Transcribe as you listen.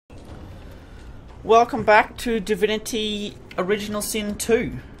Welcome back to Divinity Original Sin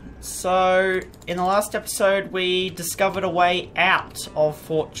 2. So, in the last episode we discovered a way out of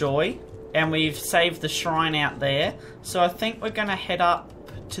Fort Joy and we've saved the shrine out there. So I think we're going to head up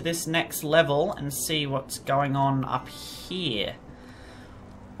to this next level and see what's going on up here.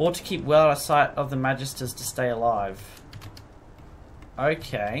 Or to keep well out of sight of the Magisters to stay alive.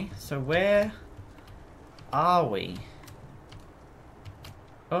 Okay, so where are we?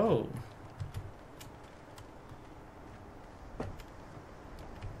 Oh.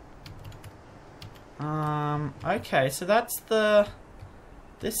 Okay, so that's the...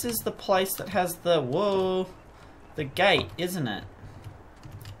 This is the place that has the... Whoa! The gate, isn't it?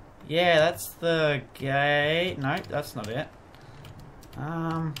 Yeah, that's the gate. No, that's not it.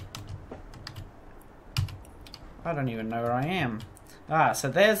 I don't even know where I am. Ah, so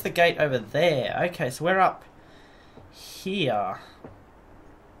there's the gate over there. Okay, so we're up here.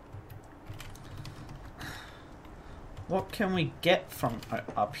 What can we get from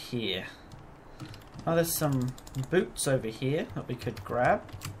up here? Oh, there's some boots over here that we could grab.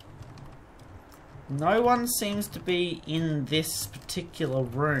 No one seems to be in this particular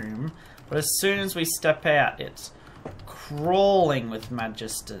room, but as soon as we step out, it's crawling with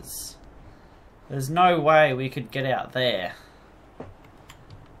Magisters. There's no way we could get out there.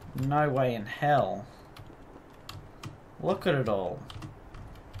 No way in hell. Look at it all.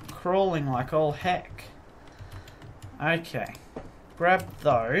 Crawling like all heck. Okay. Grab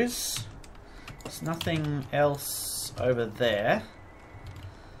those. There's nothing else over there.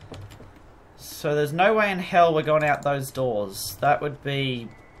 So there's no way in hell we're going out those doors. That would be...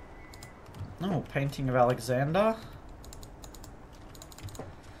 Oh, painting of Alexander.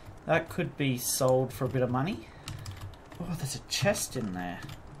 That could be sold for a bit of money. Oh, there's a chest in there.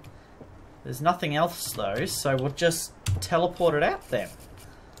 There's nothing else though, so we'll just teleport it out then.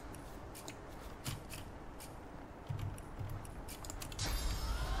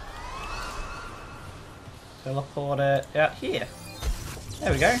 Teleport it out here.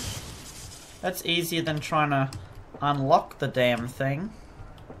 There we go. That's easier than trying to unlock the damn thing.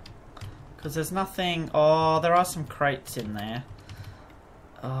 Because there's nothing... Oh, there are some crates in there.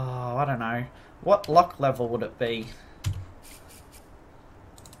 Oh, I don't know. What lock level would it be?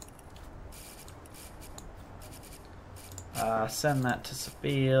 Send that to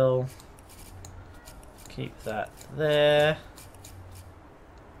Sabile. Keep that there.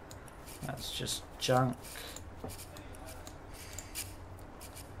 That's just junk.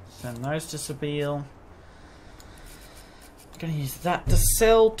 Send those to Sabile. Gonna use that to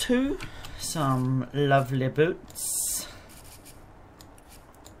sell too. Some lovely boots.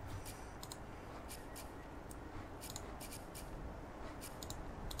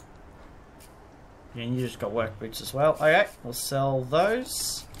 Yeah, and you just got work boots as well. Okay, we'll sell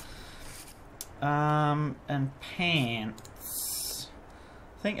those. And pants.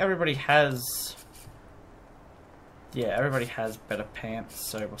 I think everybody has... Yeah, everybody has better pants,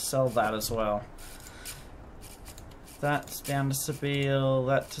 so we'll sell that as well. That's down to Sabile,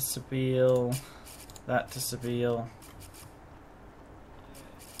 that to Sabile, that to Sabile.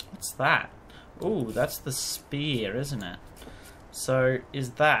 What's that? Ooh, that's the spear, isn't it? So,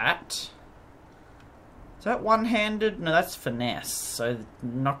 is that one-handed? No, that's finesse, so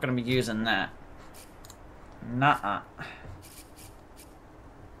not going to be using that. Nuh-uh.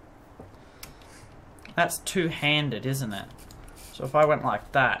 That's two-handed, isn't it? So if I went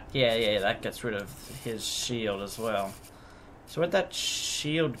like that, yeah, that gets rid of his shield as well. So where'd that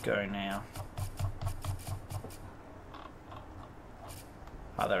shield go now?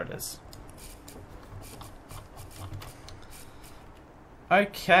 Oh, there it is.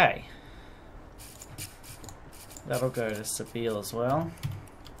 Okay. That'll go to Sabile as well.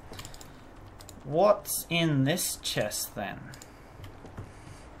 What's in this chest then?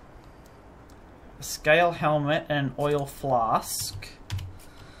 A scale helmet and an oil flask.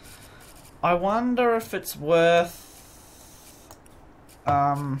 I wonder if it's worth...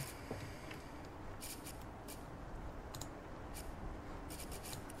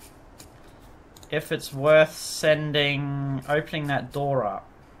 if it's worth opening that door up.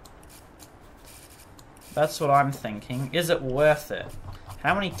 That's what I'm thinking. Is it worth it?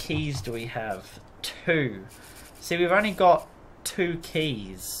 How many keys do we have? 2. See, we've only got 2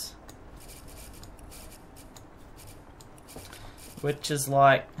 keys. Which is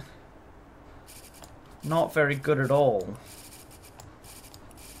like not very good at all.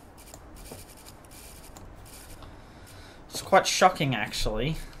 It's quite shocking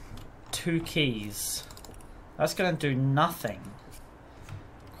actually. 2 keys. That's gonna do nothing.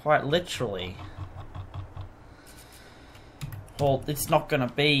 Quite literally. Well, it's not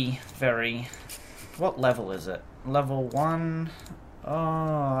gonna be very What level is it? Level 1.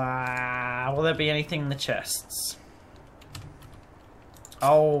 Oh, will there be anything in the chests?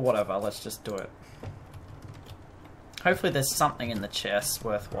 Oh, whatever. Let's just do it. Hopefully there's something in the chest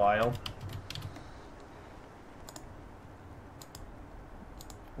worthwhile.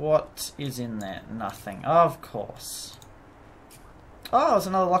 What is in there? Nothing. Of course. Oh, it's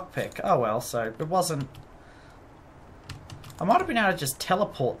another lockpick. Oh well, so it wasn't... I might have been able to just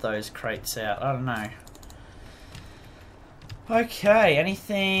teleport those crates out. I don't know. Okay,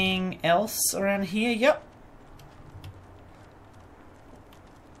 anything else around here? Yep.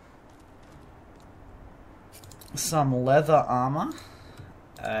 Some leather armor.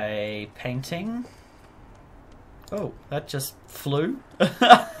 A painting. Oh, that just flew.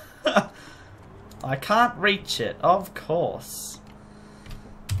 I can't reach it, of course.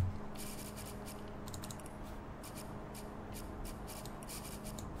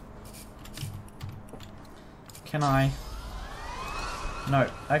 Can I? No,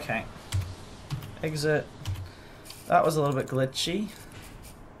 okay. Exit. That was a little bit glitchy.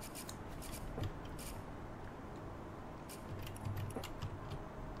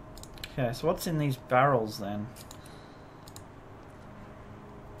 Okay, so what's in these barrels then?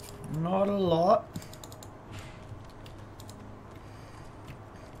 Not a lot.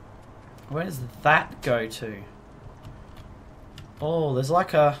 Where does that go to? Oh, there's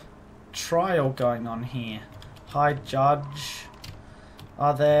like a trial going on here. High Judge.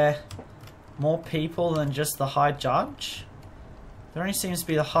 Are there more people than just the High Judge? There only seems to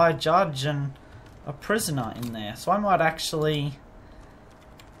be the High Judge and a prisoner in there. So I might actually...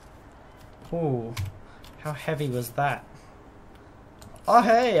 Ooh, how heavy was that? Oh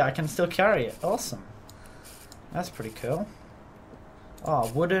hey, I can still carry it. Awesome. That's pretty cool.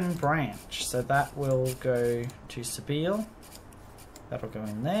 Oh, wooden branch. So that will go to Sabile. That'll go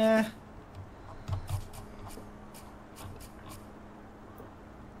in there.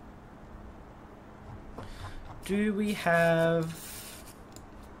 Do we have...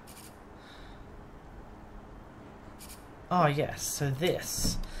 Oh yes, so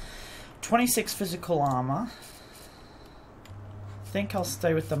this. 26 physical armor. I think I'll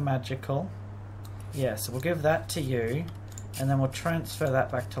stay with the magical. Yeah, so we'll give that to you. And then we'll transfer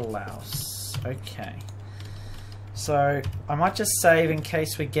that back to Laos. Okay. So, I might just save in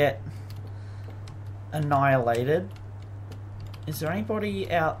case we get annihilated. Is there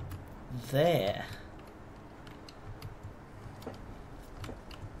anybody out there?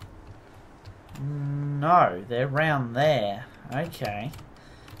 No, they're round there. Okay.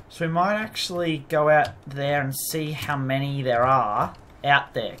 So we might actually go out there and see how many there are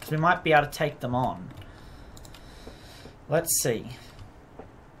out there. Because we might be able to take them on. Let's see.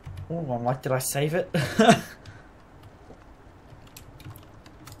 Oh, I'm like, did I save it?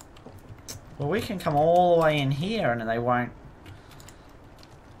 Well, we can come all the way in here and they won't...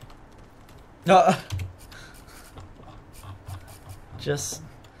 No. Just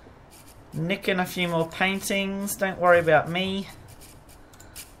nicking a few more paintings. Don't worry about me.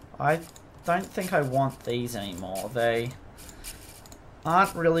 I don't think I want these anymore. They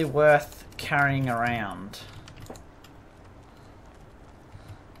aren't really worth carrying around.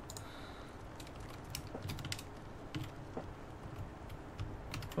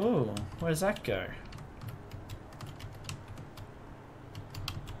 Ooh, where does that go?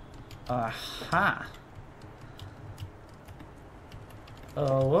 Aha!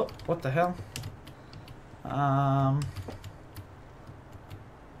 Oh, what the hell?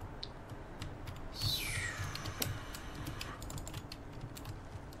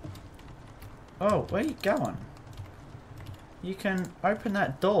 Oh, where are you going? You can open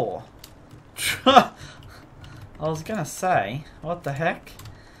that door. I was gonna say, what the heck?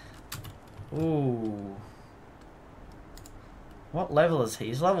 Ooh. What level is he?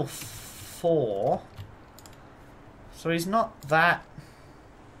 He's level 4. So he's not that...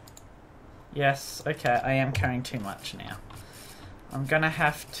 Yes, okay, I am carrying too much now. I'm gonna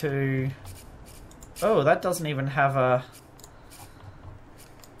have to... Oh, that doesn't even have a...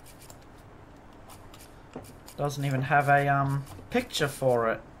 Doesn't even have a picture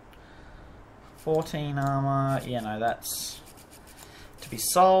for it. 14 armor. Yeah, no, that's to be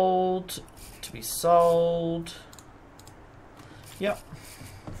sold. To be sold. Yep.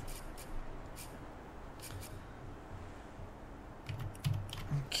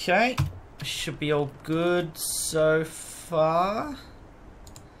 Okay. Should be all good so far.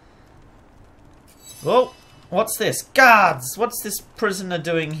 Oh, what's this? Guards! What's this prisoner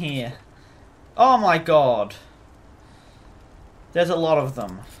doing here? Oh my god. There's a lot of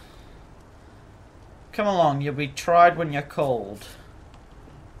them. Come along, you'll be tried when you're called.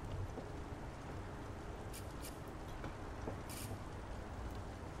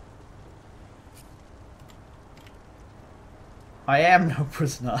 I am no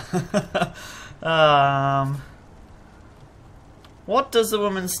prisoner. What does the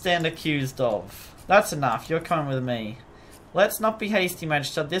woman stand accused of? That's enough. You're coming with me. Let's not be hasty,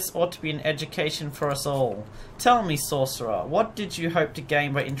 Magister. This ought to be an education for us all. Tell me, sorcerer, what did you hope to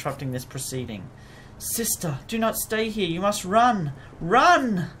gain by interrupting this proceeding? Sister, do not stay here. You must run.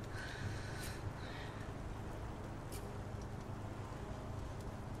 Run!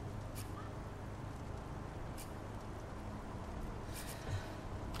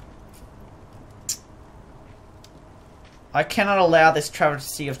 I cannot allow this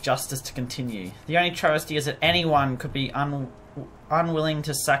travesty of justice to continue. The only travesty is that anyone could be unwilling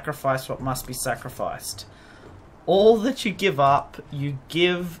to sacrifice what must be sacrificed. All that you give up, you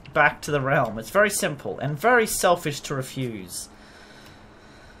give back to the realm. It's very simple and very selfish to refuse.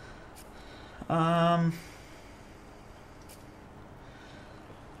 The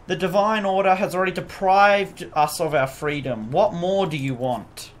Divine Order has already deprived us of our freedom. What more do you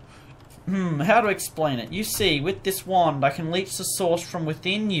want? How to explain it? You see, with this wand, I can leech the source from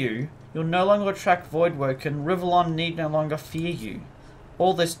within you. You'll no longer attract Voidwoke, and Rivellon need no longer fear you.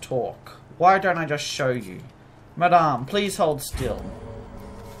 All this talk. Why don't I just show you? Madame, please hold still.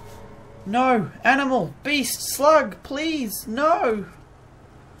 No! Animal! Beast! Slug! Please! No!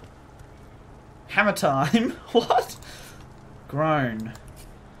 Hammer time? What? Groan.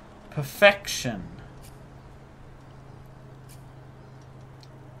 Perfection.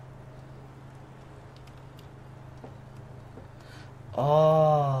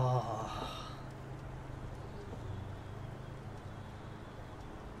 Oh.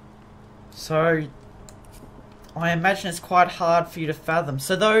 So, I imagine it's quite hard for you to fathom.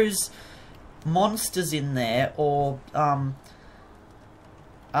 So those monsters in there, or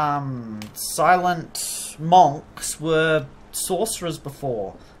silent monks, were sorcerers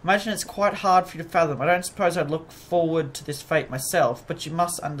before. Imagine it's quite hard for you to fathom. I don't suppose I'd look forward to this fate myself, but you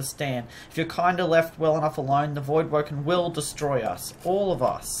must understand. If you're kinda left well enough alone, the Voidwoken will destroy us. All of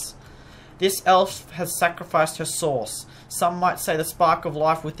us. This elf has sacrificed her source. Some might say the spark of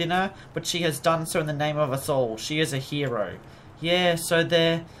life within her, but she has done so in the name of us all. She is a hero. Yeah, so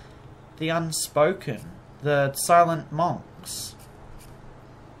they're the unspoken. The silent monks.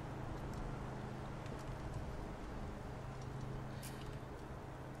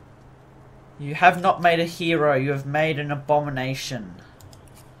 You have not made a hero, you have made an abomination.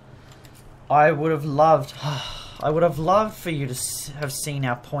 I would have loved for you to have seen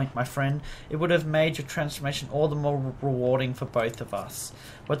our point, my friend. It would have made your transformation all the more rewarding for both of us.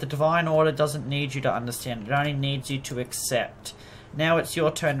 But the Divine Order doesn't need you to understand, it only needs you to accept. Now it's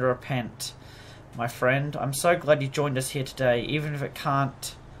your turn to repent, my friend. I'm so glad you joined us here today, even if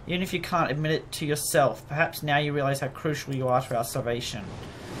you can't admit it to yourself. Perhaps now you realize how crucial you are to our salvation.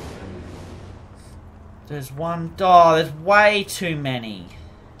 There's one. Oh, there's way too many.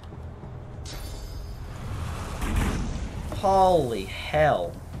 Holy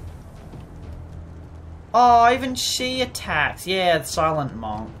hell. Oh, even she attacks. Yeah, the silent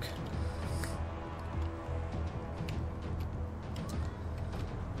monk.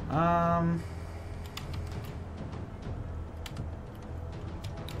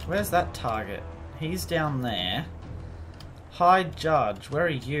 Where's that target? He's down there. High Judge, where are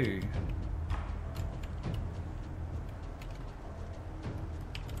you?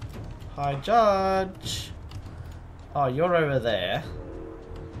 High Judge. Oh, you're over there.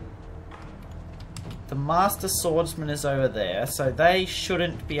 The Master Swordsman is over there, so they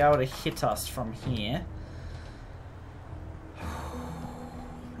shouldn't be able to hit us from here.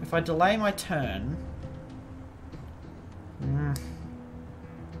 If I delay my turn...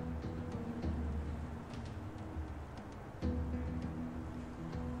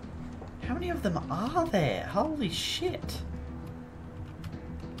 How many of them are there? Holy shit.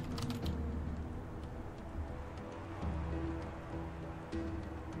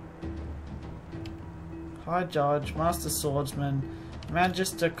 High Judge, Master Swordsman,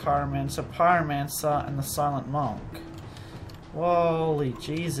 Magister, Pyromancer, and the Silent Monk. Holy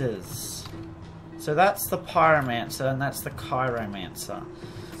Jesus. So that's the Pyromancer and that's the Chiromancer.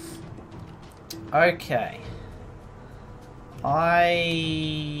 Okay.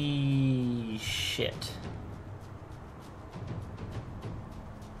 Shit.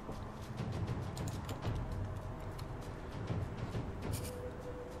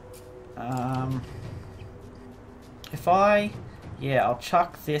 If yeah, I'll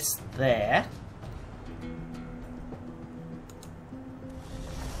chuck this there.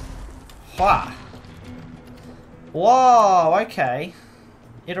 Wha! Whoa, okay.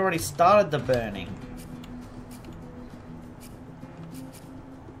 It already started the burning.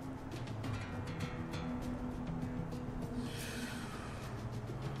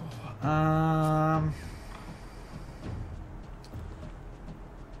 And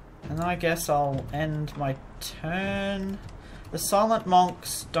I guess I'll end my turn. The silent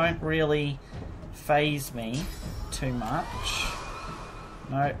monks don't really phase me too much.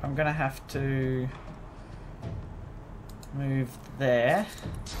 No, I'm gonna have to move there.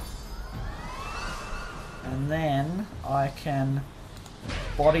 And then I can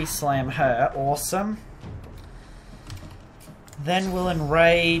body slam her. Awesome. Then we'll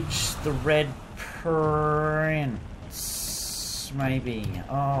enrage the Red Prince. Maybe.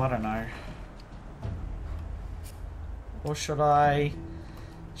 Oh, I don't know. Or should I?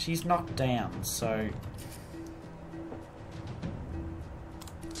 She's knocked down, so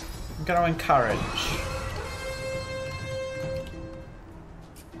I'm going to encourage.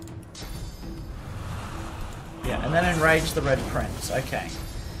 Yeah, and then enrage the Red Prince. Okay.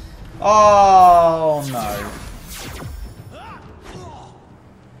 Oh, no.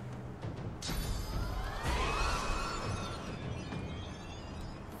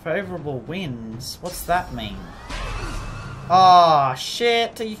 Favorable winds? What's that mean? Oh,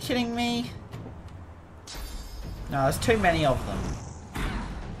 shit. Are you kidding me? No, there's too many of them.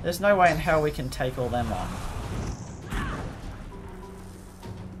 There's no way in hell we can take all them on.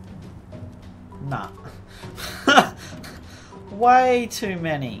 Nah. Way too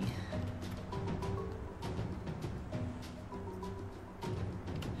many.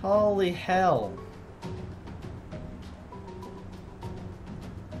 Holy hell.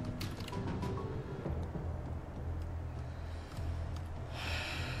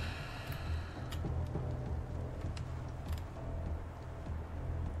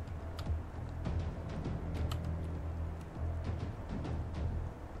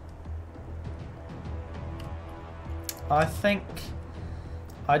 I think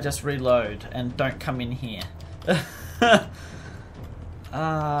I just reload and don't come in here.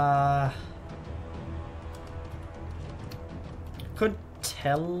 Could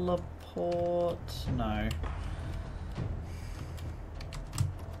teleport? No.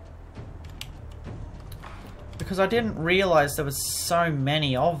 Because I didn't realize there was so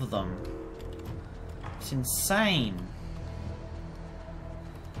many of them. It's insane.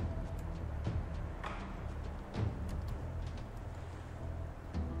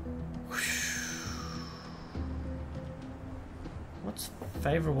 What's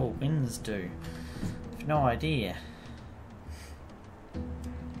favorable winds do? I've no idea.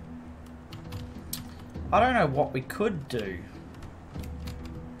 I don't know what we could do.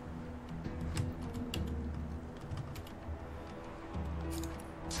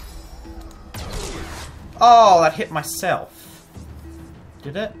 Oh, that hit myself.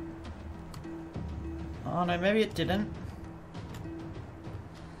 Did it? Oh no, maybe it didn't.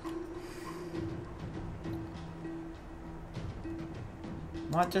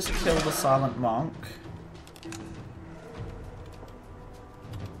 Might just kill the silent monk.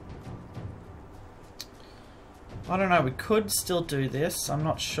 I don't know, we could still do this, I'm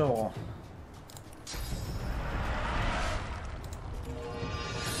not sure.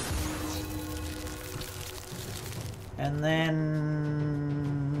 And then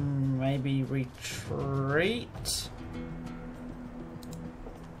maybe retreat.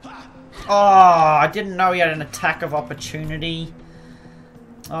 Oh, I didn't know he had an attack of opportunity.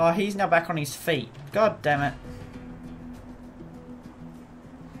 Oh, he's now back on his feet. God damn it.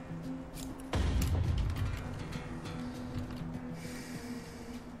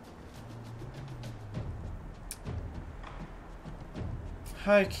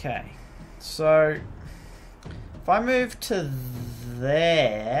 Okay, so if I move to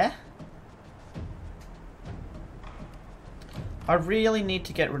there, I really need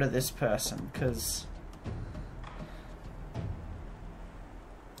to get rid of this person because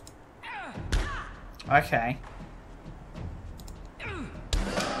okay,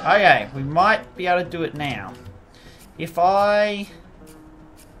 we might be able to do it now. If I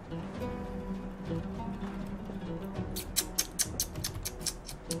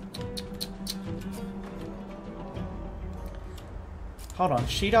hold on,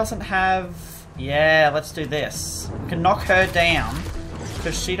 she doesn't have... Yeah, let's do this. We can knock her down,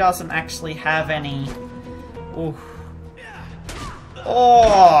 because she doesn't actually have any... Ooh.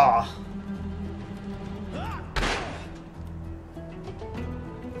 Oh!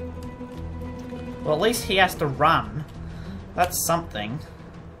 Well, at least he has to run. That's something.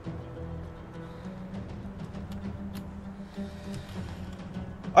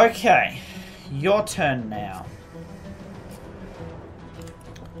 Okay, your turn now.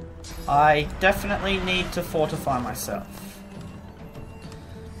 I definitely need to fortify myself.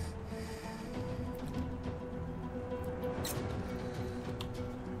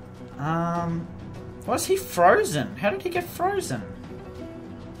 Why is he frozen? How did he get frozen?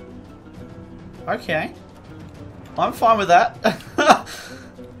 Okay. I'm fine with that.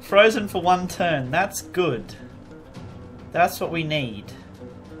 Frozen for 1 turn. That's good. That's what we need.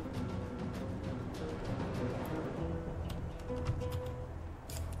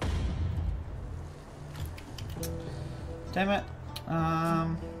 Damn it.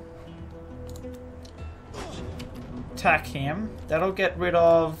 Attack him. That'll get rid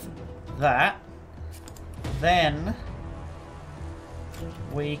of that. Then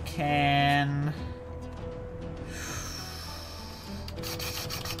we can...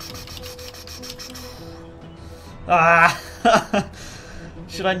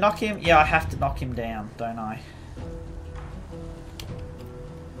 Should I knock him? Yeah, I have to knock him down, don't I?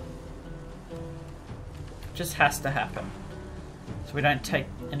 Just has to happen. So we don't take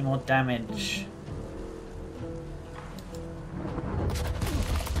any more damage.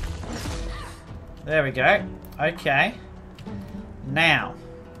 There we go. Okay. Now.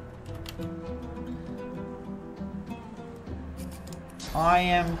 I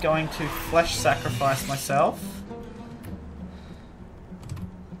am going to flesh sacrifice myself.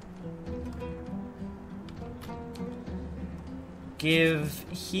 Give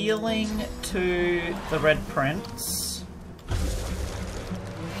healing to the Red Prince.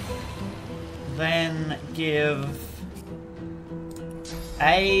 Then give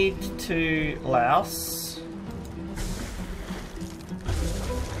aid to Laos.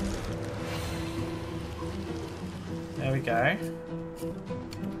 There we go.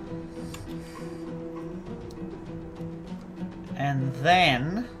 And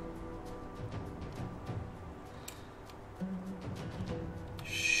then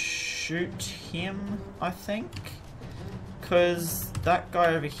shoot him, I think. Because that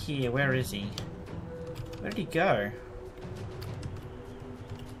guy over here, where is he? Where did he go?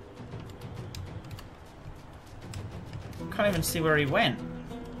 Can't even see where he went.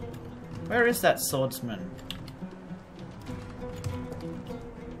 Where is that swordsman?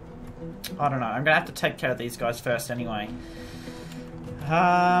 I don't know. I'm gonna have to take care of these guys first anyway.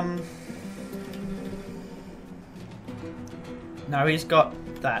 No, he's got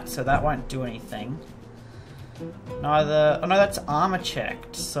that, so that won't do anything. Neither... Oh no, that's armor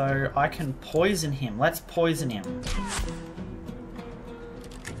checked, so I can poison him. Let's poison him.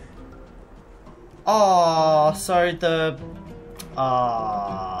 Oh, so the...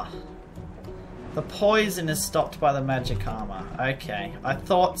 the poison is stopped by the magic armor. Okay, I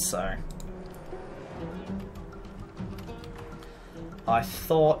thought so. I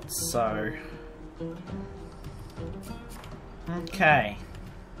thought so. Okay.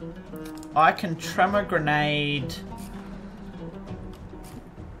 I can tremor grenade...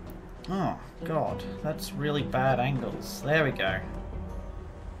 Oh, God. That's really bad angles. There we go.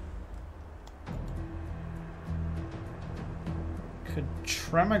 Could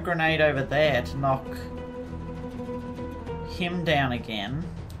tremor grenade over there to knock him down again.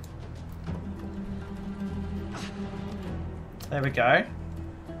 There we go.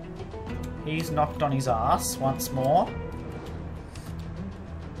 He's knocked on his ass once more.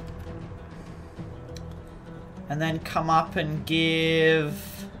 And then come up and give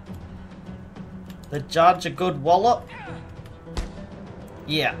the judge a good wallop.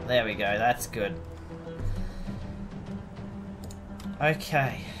 Yeah, there we go. That's good.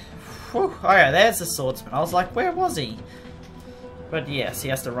 Okay. Whew. Okay, there's the swordsman. I was like, where was he? But yes, he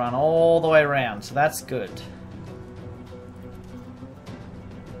has to run all the way around, so that's good.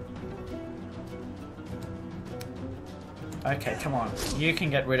 Okay, come on. You can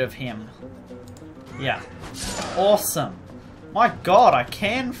get rid of him. Yeah. Awesome. My God, I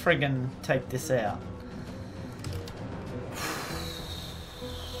can friggin' take this out.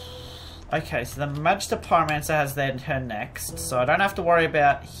 Okay, so the Magister Pyromancer has their turn next, so I don't have to worry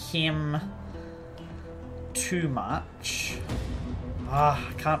about him too much. Ah,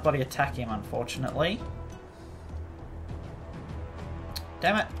 I can't bloody attack him, unfortunately.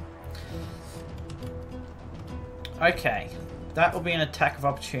 Damn it. Okay, that will be an attack of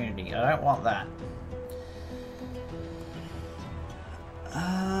opportunity. I don't want that.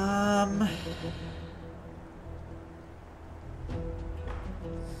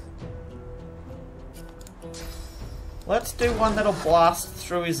 Let's do one that'll blast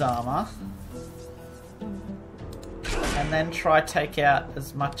through his armor. And then try take out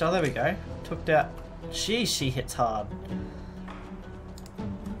as much... Oh, there we go. Took out... Geez, she hits hard.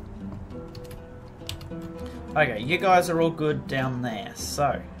 Okay, you guys are all good down there.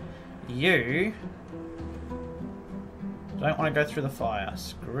 So, you... don't want to go through the fire.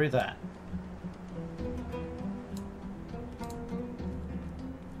 Screw that.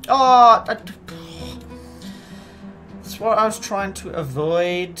 Oh! That's what I was trying to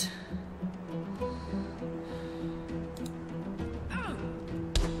avoid.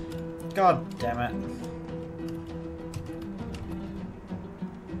 God damn it.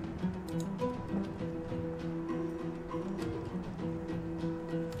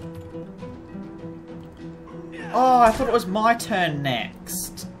 Oh, I thought it was my turn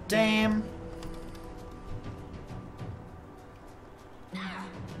next. Damn.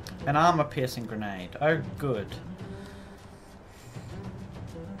 An armor-piercing grenade. Oh, good.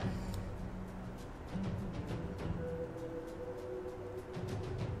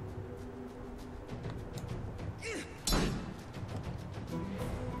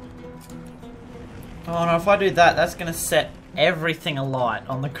 Oh no, if I do that, that's going to set everything alight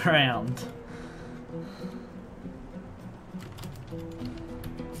on the ground.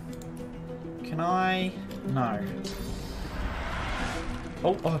 Can I? No.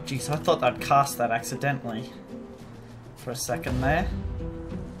 Oh jeez, I thought I'd cast that accidentally for a second there.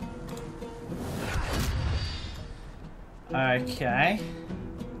 Okay.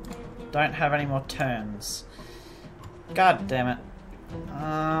 Don't have any more turns. God damn it.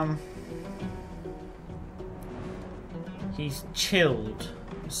 He's chilled,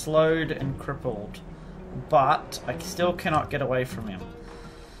 slowed and crippled, but I still cannot get away from him.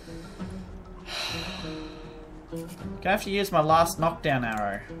 Gonna have to use my last knockdown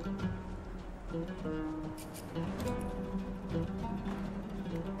arrow.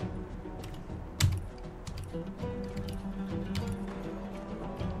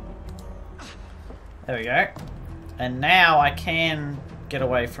 There we go. And now I can get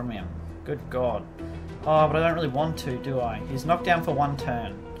away from him. Good God. Oh, but I don't really want to, do I? He's knocked down for one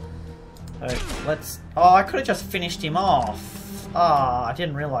turn. So let's... Oh, I could have just finished him off. Ah, I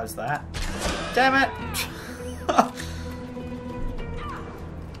didn't realise that. Damn it!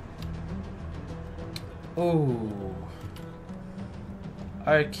 Ooh.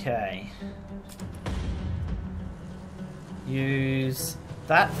 Okay. Use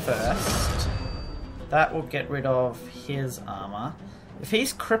that first. That will get rid of his armor. If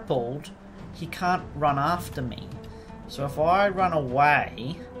he's crippled, he can't run after me. So if I run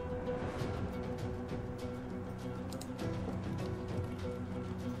away...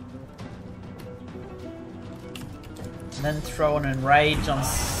 and then throw an enrage on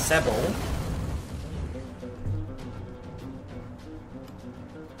Sebel...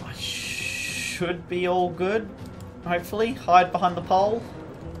 I should be all good. Hopefully. Hide behind the pole.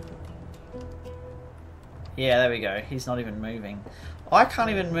 Yeah, there we go. He's not even moving. I can't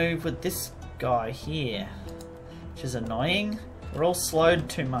even move with this guy here, which is annoying. We're all slowed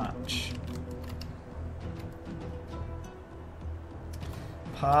too much.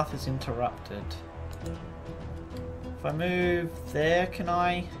 Path is interrupted. If I move there, can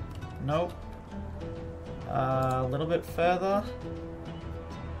I? Nope. A little bit further.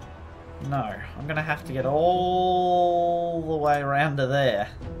 No, I'm gonna have to get all the way around to there.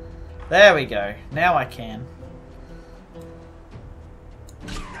 There we go. Now I can.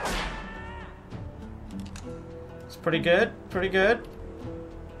 It's pretty good. Pretty good.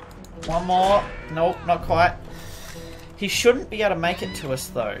 One more. Nope, not quite. He shouldn't be able to make it to us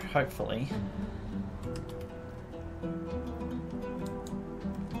though, hopefully.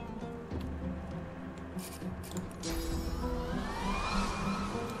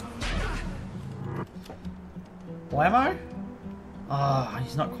 Blammo? Ah, oh,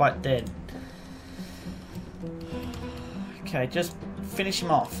 he's not quite dead. Okay, just finish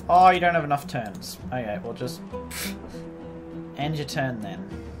him off. Oh, you don't have enough turns. Okay, well just end your turn then.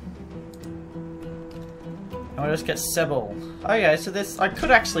 And we'll just get Sebel. Okay, so this I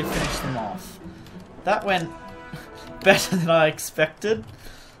could actually finish them off. That went better than I expected.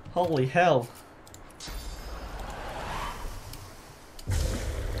 Holy hell.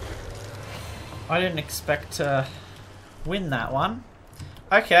 I didn't expect to win that one.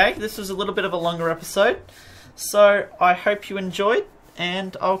 Okay, this was a little bit of a longer episode, so I hope you enjoyed,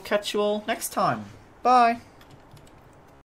 and I'll catch you all next time. Bye!